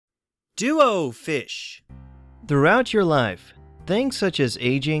Duo fish. Throughout your life, things such as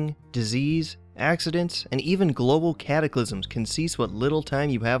aging, disease, accidents, and even global cataclysms can seize what little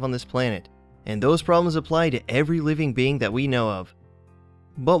time you have on this planet, and those problems apply to every living being that we know of.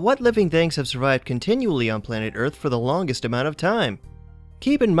 But what living things have survived continually on planet Earth for the longest amount of time?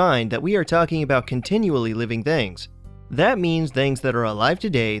 Keep in mind that we are talking about continually living things. That means things that are alive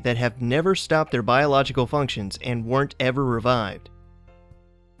today that have never stopped their biological functions and weren't ever revived.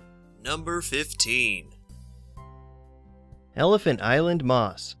 Number 15. Elephant Island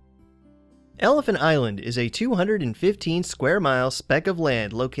moss. Elephant Island is a 215 square mile speck of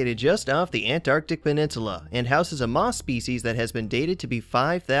land located just off the Antarctic Peninsula and houses a moss species that has been dated to be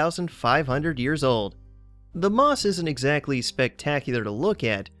 5,500 years old. The moss isn't exactly spectacular to look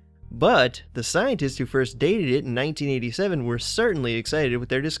at, but the scientists who first dated it in 1987 were certainly excited with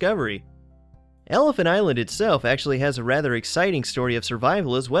their discovery. Elephant Island itself actually has a rather exciting story of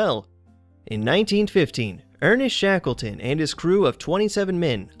survival as well. In 1915, Ernest Shackleton and his crew of 27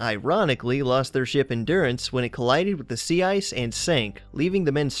 men ironically lost their ship Endurance when it collided with the sea ice and sank, leaving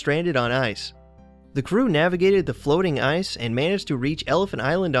the men stranded on ice. The crew navigated the floating ice and managed to reach Elephant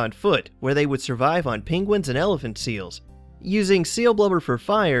Island on foot, where they would survive on penguins and elephant seals, using seal blubber for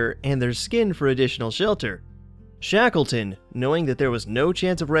fire and their skin for additional shelter. Shackleton, knowing that there was no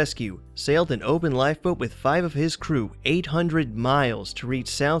chance of rescue, sailed an open lifeboat with 5 of his crew 800 miles to reach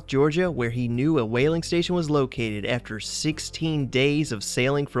South Georgia, where he knew a whaling station was located after 16 days of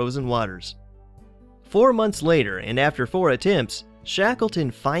sailing frozen waters. 4 months later, and after 4 attempts,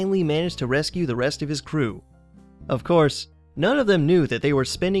 Shackleton finally managed to rescue the rest of his crew. Of course, none of them knew that they were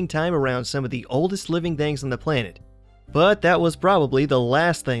spending time around some of the oldest living things on the planet, but that was probably the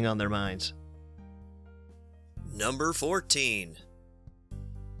last thing on their minds. Number 14.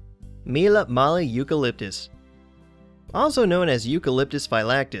 Milla Mali Eucalyptus. Also known as Eucalyptus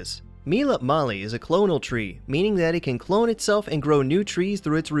phylactus, Meelup Mallee is a clonal tree, meaning that it can clone itself and grow new trees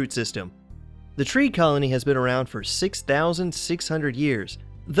through its root system. The tree colony has been around for 6,600 years,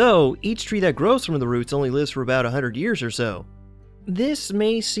 though each tree that grows from the roots only lives for about 100 years or so. This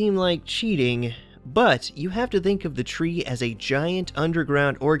may seem like cheating, but you have to think of the tree as a giant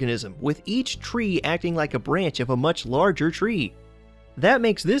underground organism, with each tree acting like a branch of a much larger tree. That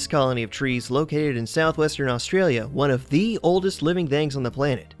makes this colony of trees located in southwestern Australia one of the oldest living things on the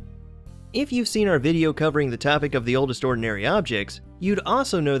planet. If you've seen our video covering the topic of the oldest ordinary objects, you'd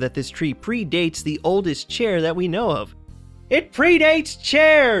also know that this tree predates the oldest chair that we know of. It predates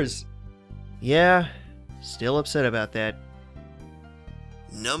chairs! Yeah, still upset about that.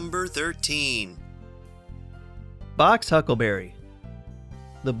 Number 13. Box Huckleberry.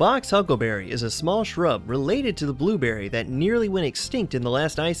 The box huckleberry is a small shrub related to the blueberry that nearly went extinct in the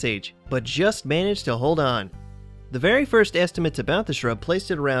last ice age, but just managed to hold on. The very first estimates about the shrub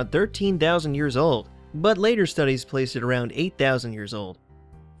placed it around 13,000 years old, but later studies placed it around 8,000 years old.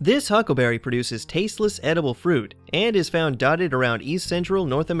 This huckleberry produces tasteless edible fruit and is found dotted around east-central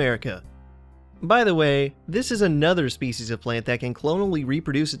North America. By the way, this is another species of plant that can clonally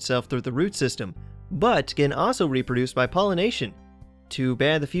reproduce itself through the root system, but can also reproduce by pollination. Too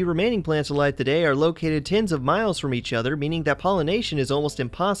bad the few remaining plants alive today are located tens of miles from each other, meaning that pollination is almost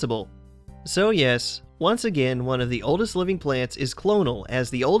impossible. So yes, once again, one of the oldest living plants is clonal, as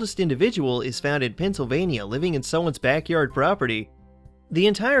the oldest individual is found in Pennsylvania living in someone's backyard property. The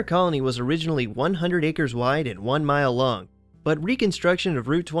entire colony was originally 100 acres wide and 1 mile long, but reconstruction of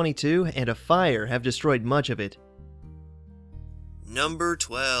Route 22 and a fire have destroyed much of it. Number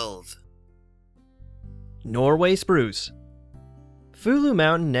 12. Norway Spruce. Fulu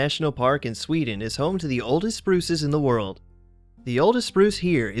Mountain National Park in Sweden is home to the oldest spruces in the world. The oldest spruce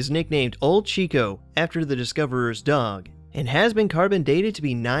here is nicknamed Old Chico after the discoverer's dog, and has been carbon dated to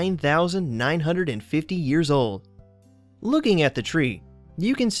be 9,950 years old. Looking at the tree,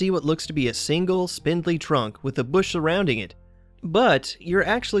 you can see what looks to be a single, spindly trunk with a bush surrounding it, but you're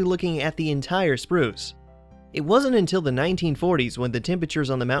actually looking at the entire spruce. It wasn't until the 1940s, when the temperatures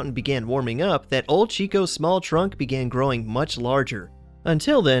on the mountain began warming up, that Old Chico's small trunk began growing much larger.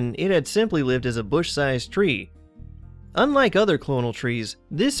 Until then, it had simply lived as a bush-sized tree. Unlike other clonal trees,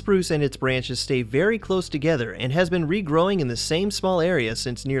 this spruce and its branches stay very close together and has been regrowing in the same small area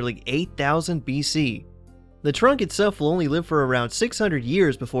since nearly 8,000 BC. The trunk itself will only live for around 600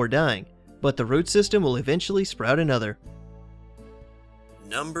 years before dying, but the root system will eventually sprout another.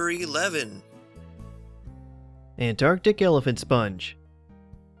 Number 11. Antarctic elephant sponge.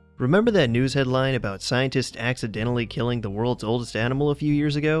 Remember that news headline about scientists accidentally killing the world's oldest animal a few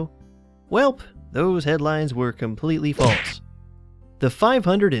years ago? Welp, those headlines were completely false. The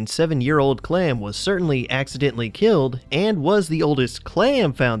 507-year-old clam was certainly accidentally killed and was the oldest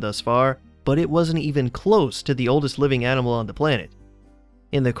clam found thus far, but it wasn't even close to the oldest living animal on the planet.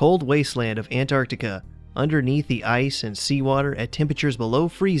 In the cold wasteland of Antarctica, underneath the ice and seawater at temperatures below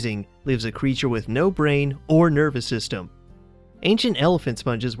freezing, lives a creature with no brain or nervous system. Ancient elephant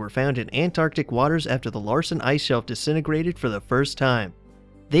sponges were found in Antarctic waters after the Larsen ice shelf disintegrated for the first time.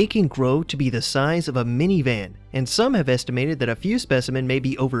 They can grow to be the size of a minivan, and some have estimated that a few specimens may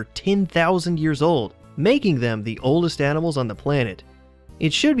be over 10,000 years old, making them the oldest animals on the planet.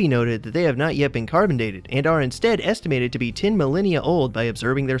 It should be noted that they have not yet been carbon dated and are instead estimated to be 10 millennia old by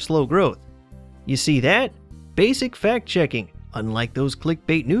observing their slow growth. You see that? Basic fact checking, unlike those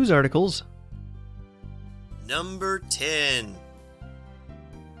clickbait news articles. Number 10.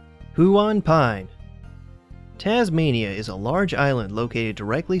 Huon Pine. Tasmania is a large island located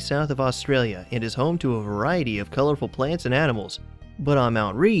directly south of Australia and is home to a variety of colorful plants and animals. But on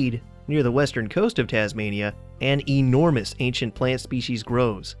Mount Reed, near the western coast of Tasmania, an enormous ancient plant species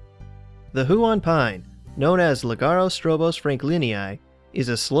grows. The Huon Pine, known as Lagarostrobos franklinii, is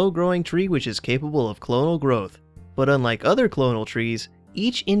a slow-growing tree which is capable of clonal growth. But unlike other clonal trees,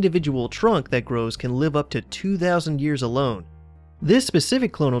 each individual trunk that grows can live up to 2,000 years alone. This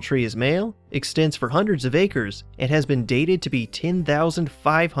specific clonal tree is male, extends for hundreds of acres, and has been dated to be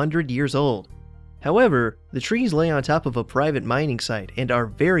 10,500 years old. However, the trees lay on top of a private mining site and are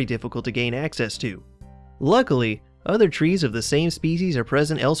very difficult to gain access to. Luckily, other trees of the same species are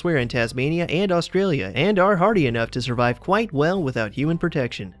present elsewhere in Tasmania and Australia and are hardy enough to survive quite well without human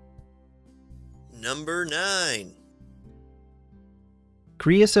protection. Number 9.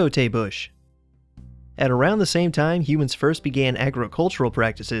 Creosote Bush. At around the same time humans first began agricultural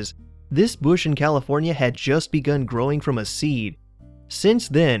practices, this bush in California had just begun growing from a seed. Since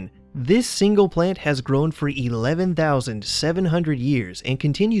then, this single plant has grown for 11,700 years and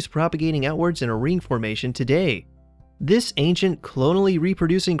continues propagating outwards in a ring formation today. This ancient, clonally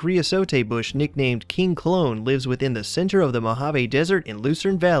reproducing creosote bush nicknamed King Clone lives within the center of the Mojave Desert in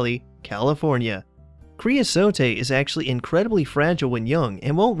Lucerne Valley, California. Creosote is actually incredibly fragile when young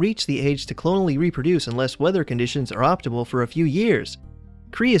and won't reach the age to clonally reproduce unless weather conditions are optimal for a few years.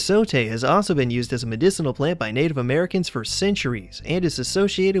 Creosote has also been used as a medicinal plant by Native Americans for centuries and is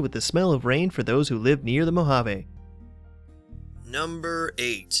associated with the smell of rain for those who live near the Mojave. Number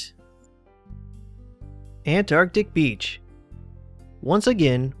 8. Antarctic Beech. Once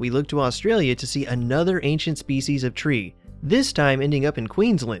again, we look to Australia to see another ancient species of tree, this time ending up in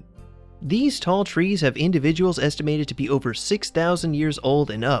Queensland. These tall trees have individuals estimated to be over 6,000 years old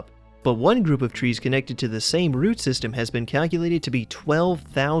and up, but one group of trees connected to the same root system has been calculated to be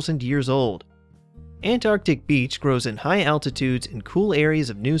 12,000 years old. Antarctic beech grows in high altitudes in cool areas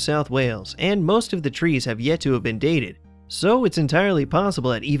of New South Wales, and most of the trees have yet to have been dated, so it's entirely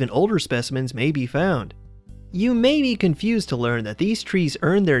possible that even older specimens may be found. You may be confused to learn that these trees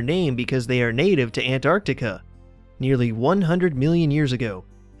earned their name because they are native to Antarctica. Nearly 100 million years ago,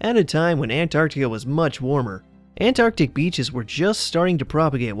 at a time when Antarctica was much warmer, Antarctic beeches were just starting to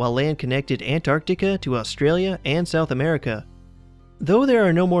propagate while land connected Antarctica to Australia and South America. Though there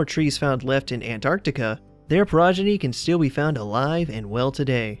are no more trees found left in Antarctica, their progeny can still be found alive and well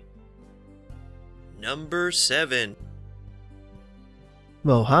today. Number 7.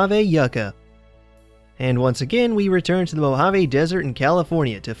 Mojave Yucca. And once again, we return to the Mojave Desert in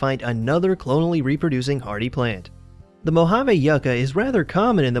California to find another clonally reproducing hardy plant. The Mojave Yucca is rather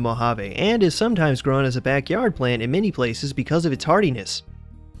common in the Mojave and is sometimes grown as a backyard plant in many places because of its hardiness.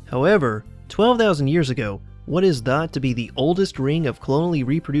 However, 12,000 years ago, what is thought to be the oldest ring of clonally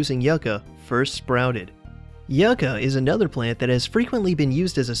reproducing yucca first sprouted. Yucca is another plant that has frequently been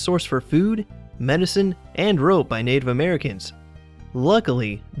used as a source for food, medicine, and rope by Native Americans.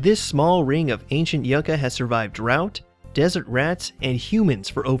 Luckily, this small ring of ancient yucca has survived drought, desert rats, and humans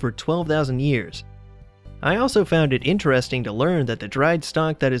for over 12,000 years. I also found it interesting to learn that the dried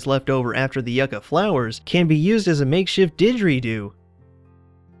stalk that is left over after the yucca flowers can be used as a makeshift didgeridoo.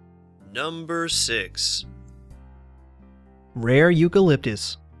 Number 6. Rare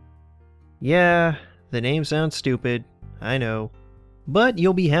Eucalyptus. Yeah, the name sounds stupid, I know. But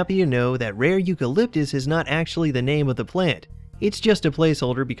you'll be happy to know that rare eucalyptus is not actually the name of the plant. It's just a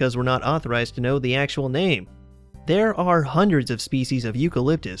placeholder because we're not authorized to know the actual name. There are hundreds of species of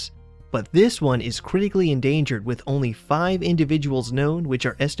eucalyptus, but this one is critically endangered with only 5 individuals known, which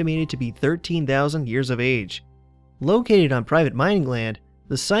are estimated to be 13,000 years of age. Located on private mining land,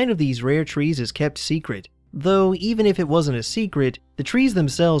 the site of these rare trees is kept secret, though even if it wasn't a secret, the trees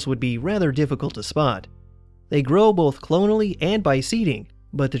themselves would be rather difficult to spot. They grow both clonally and by seeding,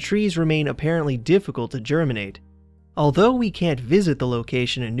 but the trees remain apparently difficult to germinate. Although we can't visit the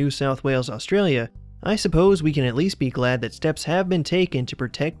location in New South Wales, Australia, I suppose we can at least be glad that steps have been taken to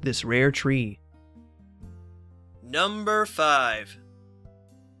protect this rare tree. Number 5.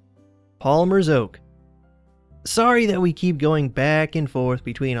 Palmer's Oak. Sorry that we keep going back and forth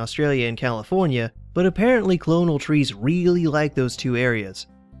between Australia and California, but apparently clonal trees really like those two areas.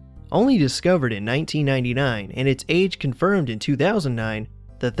 Only discovered in 1999 and its age confirmed in 2009,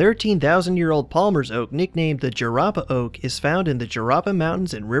 the 13,000-year-old Palmer's Oak, nicknamed the Jarrapa Oak, is found in the Jarrapa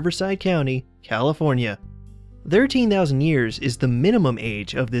Mountains in Riverside County, California. 13,000 years is the minimum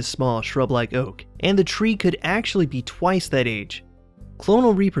age of this small shrub-like oak, and the tree could actually be twice that age.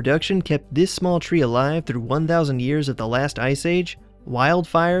 Clonal reproduction kept this small tree alive through 1,000 years of the last ice age,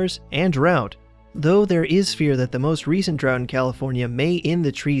 wildfires, and drought, though there is fear that the most recent drought in California may end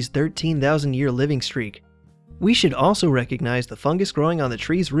the tree's 13,000-year living streak. We should also recognize the fungus growing on the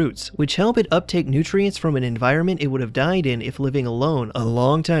tree's roots, which help it uptake nutrients from an environment it would have died in if living alone a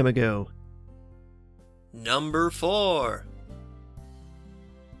long time ago. Number 4.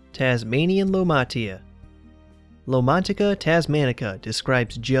 Tasmanian LaMacchia. Lomantica tasmanica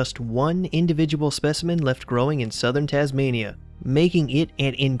describes just one individual specimen left growing in southern Tasmania, making it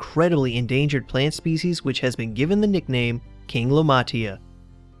an incredibly endangered plant species which has been given the nickname King LaMacchia.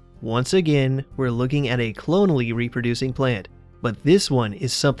 Once again, we're looking at a clonally reproducing plant, but this one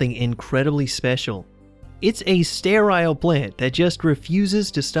is something incredibly special. It's a sterile plant that just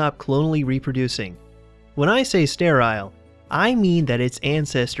refuses to stop clonally reproducing. When I say sterile, I mean that its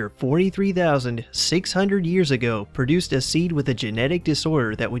ancestor 43,600 years ago produced a seed with a genetic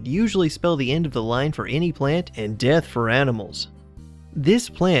disorder that would usually spell the end of the line for any plant and death for animals. This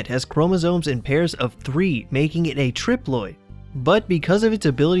plant has chromosomes in pairs of 3, making it a triploid. But because of its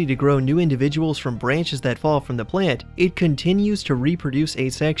ability to grow new individuals from branches that fall from the plant, it continues to reproduce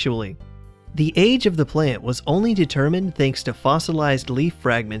asexually. The age of the plant was only determined thanks to fossilized leaf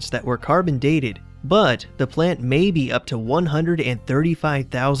fragments that were carbon dated, but the plant may be up to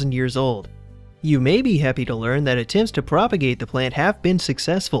 135,000 years old. You may be happy to learn that attempts to propagate the plant have been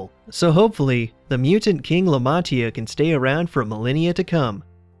successful, so hopefully, the mutant King LaMacchia can stay around for millennia to come.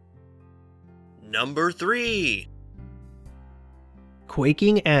 Number 3.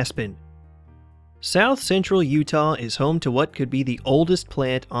 Quaking Aspen. South central Utah is home to what could be the oldest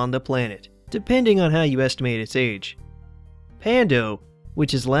plant on the planet, depending on how you estimate its age. Pando,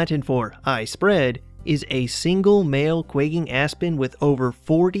 which is Latin for I spread, is a single male quaking aspen with over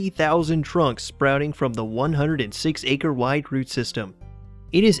 40,000 trunks sprouting from the 106-acre wide root system.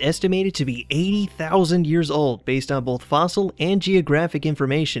 It is estimated to be 80,000 years old based on both fossil and geographic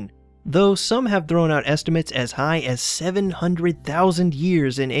information, though some have thrown out estimates as high as 700,000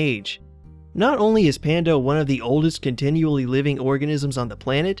 years in age. Not only is Pando one of the oldest continually living organisms on the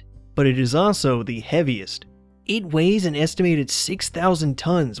planet, but it is also the heaviest. It weighs an estimated 6,000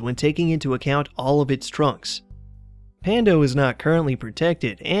 tons when taking into account all of its trunks. Pando is not currently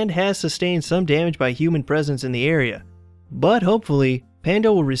protected and has sustained some damage by human presence in the area, but hopefully,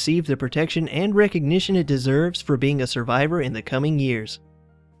 Pando will receive the protection and recognition it deserves for being a survivor in the coming years.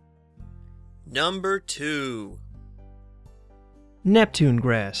 Number 2. Neptune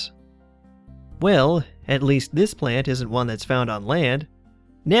Grass. Well, at least this plant isn't one that's found on land.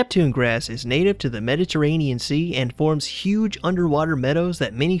 Neptune Grass is native to the Mediterranean Sea and forms huge underwater meadows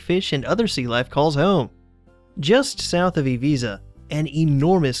that many fish and other sea life calls home. Just south of Ibiza, an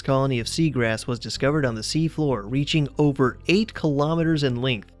enormous colony of seagrass was discovered on the seafloor, reaching over 8 kilometers in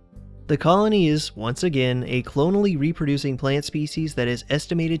length. The colony is, once again, a clonally reproducing plant species that is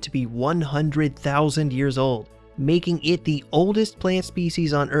estimated to be 100,000 years old, making it the oldest plant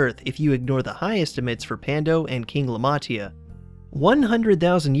species on Earth if you ignore the high estimates for Pando and King LaMacchia.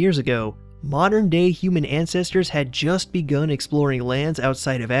 100,000 years ago, modern-day human ancestors had just begun exploring lands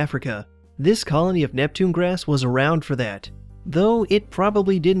outside of Africa. This colony of Neptune grass was around for that, though it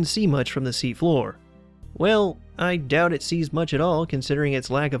probably didn't see much from the seafloor. Well, I doubt it sees much at all considering its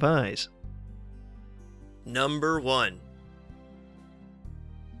lack of eyes. Number 1.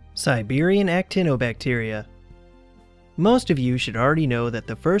 Siberian Actinobacteria. Most of you should already know that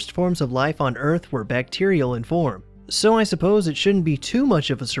the first forms of life on Earth were bacterial in form, so I suppose it shouldn't be too much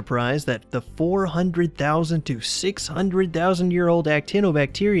of a surprise that the 400,000 to 600,000 year old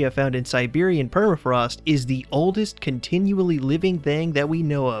Actinobacteria found in Siberian permafrost is the oldest continually living thing that we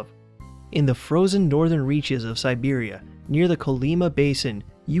know of. In the frozen northern reaches of Siberia, near the Kolyma Basin,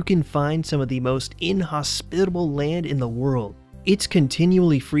 you can find some of the most inhospitable land in the world. It's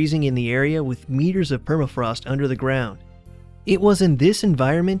continually freezing in the area with meters of permafrost under the ground. It was in this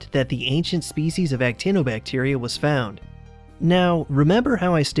environment that the ancient species of Actinobacteria was found. Now, remember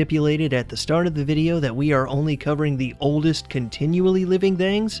how I stipulated at the start of the video that we are only covering the oldest continually living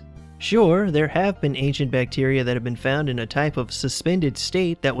things? Sure, there have been ancient bacteria that have been found in a type of suspended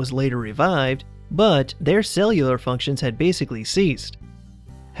state that was later revived, but their cellular functions had basically ceased.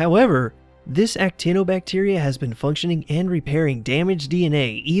 However, this actinobacteria has been functioning and repairing damaged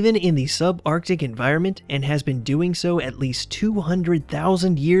DNA even in the subarctic environment and has been doing so at least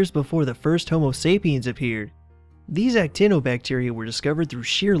 200,000 years before the first Homo sapiens appeared. These actinobacteria were discovered through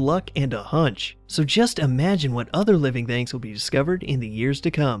sheer luck and a hunch, so just imagine what other living things will be discovered in the years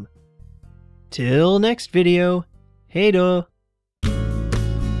to come. Till next video, hey do!